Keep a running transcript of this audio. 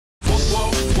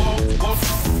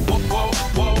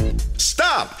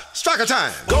Striker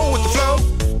time. Go with the flow.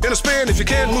 In a spin, if you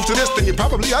can't move to this, then you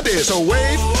probably are dead. So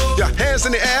wave your hands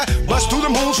in the air, bust through the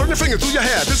moves, run your finger through your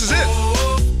hair. This is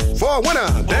it. For a winner,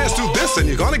 dance to this and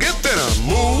you're gonna get thinner.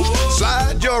 Move,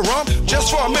 slide your rump,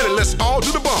 just for a minute, let's all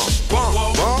do the bump.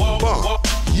 Bump, bump, bump.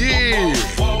 Yeah,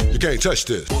 you can't touch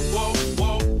this.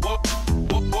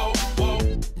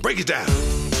 Break it down.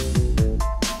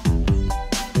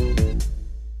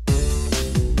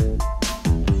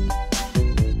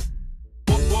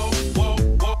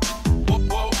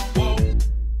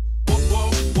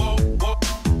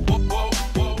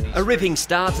 A ripping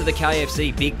start to the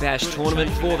KFC Big Bash tournament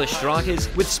for the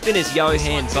Strikers, with spinners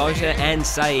Johan Botha and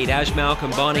Saeed Ajmal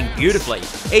combining beautifully,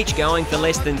 each going for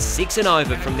less than 6 and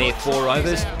over from their 4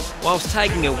 overs, whilst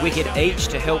taking a wicket each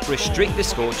to help restrict the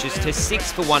Scorchers to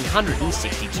 6 for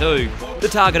 162. The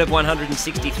target of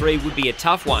 163 would be a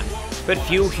tough one, but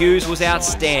Phil Hughes was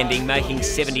outstanding, making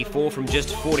 74 from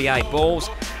just 48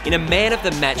 balls in a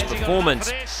man-of-the-match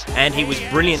performance, and he was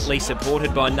brilliantly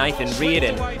supported by Nathan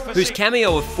Reardon, whose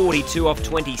cameo of 42 off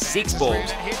 26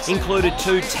 balls included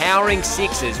 2 towering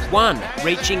sixes, one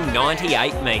reaching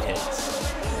 98 metres.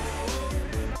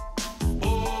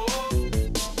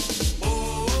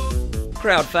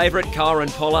 Crowd favourite Kieran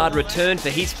Pollard returned for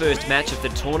his first match of the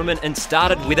tournament and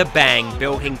started with a bang,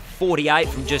 belting 48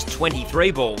 from just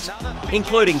 23 balls,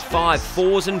 including 5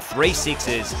 fours and 3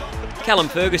 sixes. Callum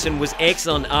Ferguson was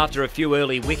excellent after a few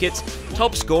early wickets,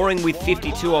 top scoring with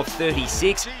 52 off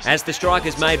 36, as the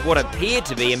Strikers made what appeared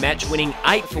to be a match-winning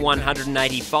 8 for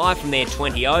 185 from their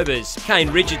 20 overs. Kane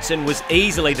Richardson was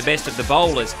easily the best of the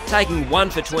bowlers, taking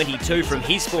 1 for 22 from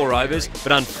his 4 overs,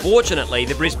 but unfortunately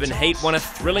the Brisbane Heat won a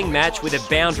thrilling match with a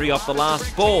boundary off the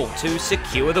last ball to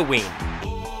secure the win.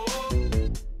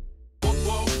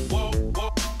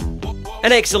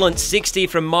 An excellent 60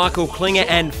 from Michael Klinger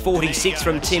and 46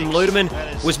 from Tim Ludeman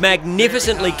was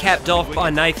magnificently capped off by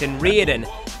Nathan Reardon,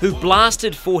 who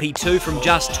blasted 42 from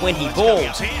just 20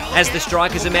 balls, as the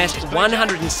Strikers amassed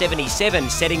 177,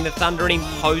 setting the Thunder an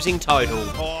imposing total.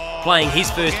 Playing his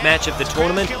first match of the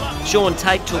tournament, Shaun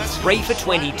Tate took 3 for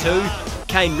 22,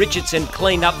 Kane Richardson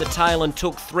cleaned up the tail and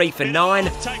took 3 for 9,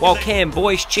 while Cam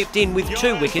Boyce chipped in with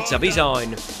 2 wickets of his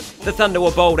own. The Thunder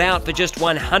were bowled out for just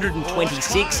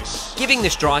 126, giving the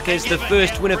Strikers the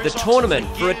first win of the tournament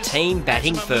for a team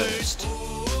batting first.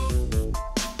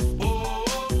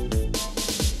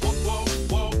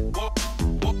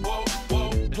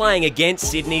 Playing against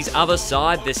Sydney's other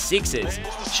side, the Sixers,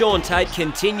 Shaun Tate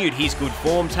continued his good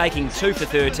form, taking 2 for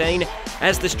 13,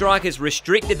 as the Strikers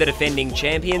restricted the defending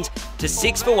champions to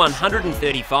 6 for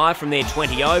 135 from their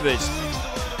 20 overs.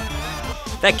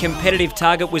 That competitive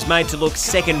target was made to look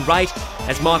second-rate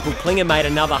as Michael Klinger made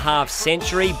another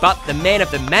half-century, but the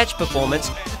man-of-the-match performance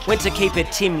went to keeper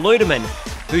Tim Ludeman,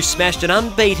 who smashed an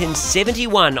unbeaten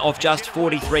 71 off just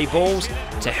 43 balls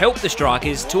to help the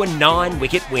Strikers to a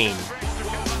 9-wicket win.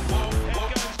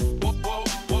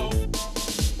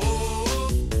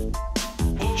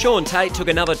 Shaun Tate took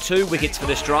another 2 wickets for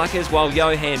the Strikers, while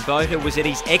Johan Botha was at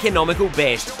his economical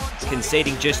best,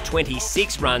 conceding just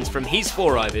 26 runs from his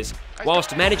 4 overs,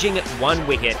 whilst managing 1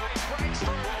 wicket.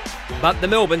 But the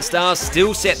Melbourne Stars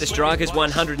still set the Strikers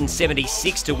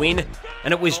 176 to win,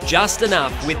 and it was just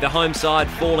enough, with the home side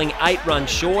falling 8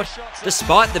 runs short,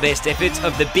 despite the best efforts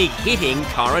of the big-hitting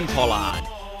Kieran Pollard.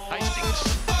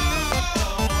 Hastings.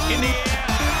 In the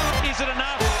air. Is it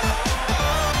enough?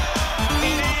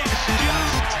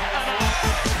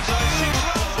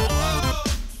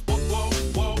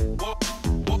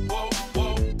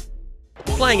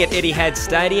 Playing at Etihad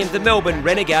Stadium, the Melbourne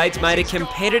Renegades made a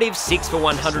competitive 6 for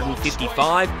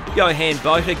 155. Johan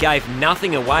Botha gave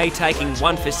nothing away, taking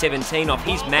 1 for 17 off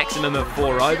his maximum of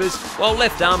 4 overs, while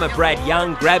left-armer Brad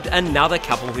Young grabbed another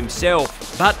couple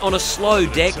himself. But on a slow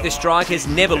deck, the Strikers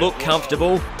never looked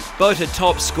comfortable. Botha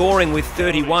top scoring with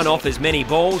 31 off as many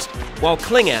balls, while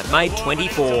Klinger made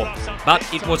 24. But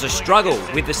it was a struggle,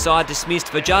 with the side dismissed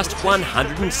for just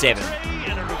 107.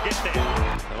 They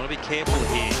want to be careful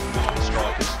here.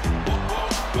 Strikers.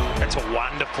 That's a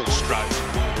wonderful stroke.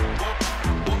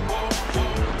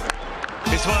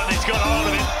 This one, he's got hold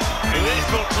of it. This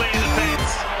will clear the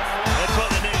fence. That's what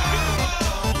they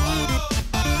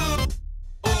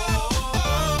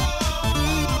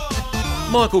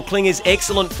need. Michael Klinger's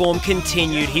excellent form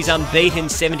continued, his unbeaten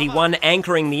 71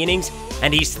 anchoring the innings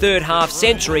and his 3rd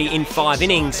half-century in 5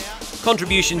 innings.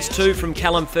 Contributions too from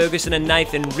Callum Ferguson and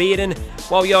Nathan Reardon,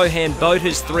 while Johan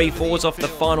Botha's 3 fours off the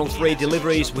final 3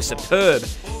 deliveries were superb.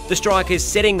 The Strikers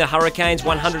setting the Hurricanes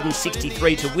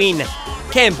 163 to win,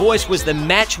 Cam Boyce was the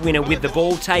match winner with the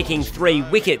ball, taking 3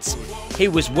 wickets. He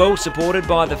was well supported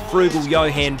by the frugal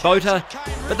Johan Botha,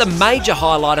 but the major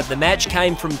highlight of the match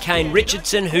came from Kane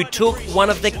Richardson, who took one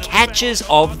of the catches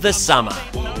of the summer.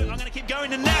 I'm going to keep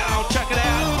going and now chuck it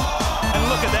out. And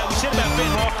look at that, we said about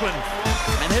Ben Rockland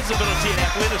and his ability and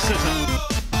athleticism.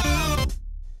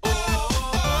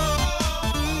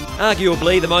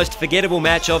 Arguably the most forgettable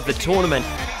match of the tournament.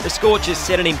 The Scorchers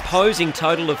set an imposing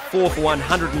total of 4 for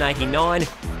 189,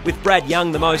 with Brad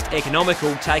Young the most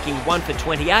economical, taking 1 for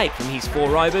 28 from his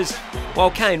 4 overs,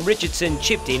 while Kane Richardson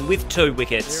chipped in with 2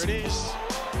 wickets.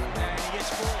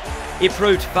 It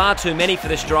proved far too many for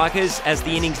the Strikers, as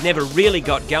the innings never really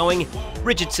got going.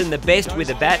 Richardson the best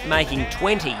with a bat, making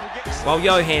 20, while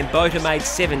Johan Botha made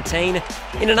 17.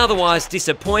 In an otherwise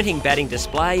disappointing batting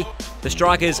display, the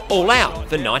Strikers all out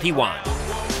for 91.